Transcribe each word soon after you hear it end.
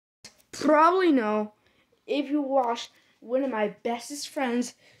probably know, if you watched one of my bestest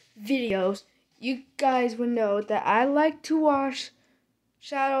friends' videos, you guys would know that I like to watch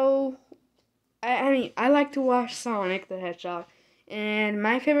I like to watch Sonic the Hedgehog. And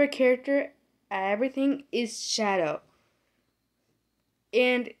my favorite character everything is Shadow.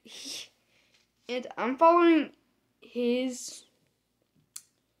 And I'm following his...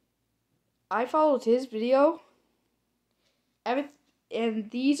 I followed his video.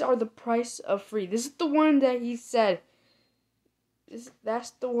 And these are the price of free. This is the one that he said.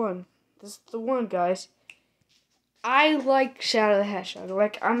 That's the one. This is the one, guys. I like Shadow the Hedgehog.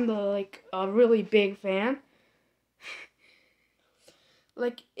 Like, I'm a really big fan.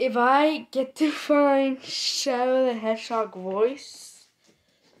 Like, if I get to find Shadow the Hedgehog voice,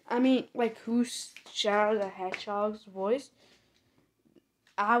 I mean, like, who's Shadow the Hedgehog's voice,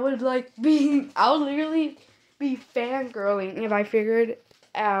 I would literally be fangirling if I figured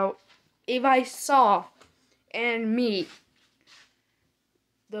out, if I saw and meet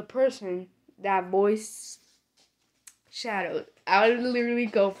the person that voiced Shadow. I would literally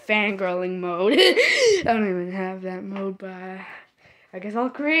go fangirling mode. I don't even have that mode, but I guess I'll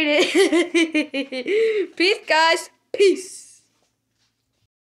create it. Peace, guys. Peace.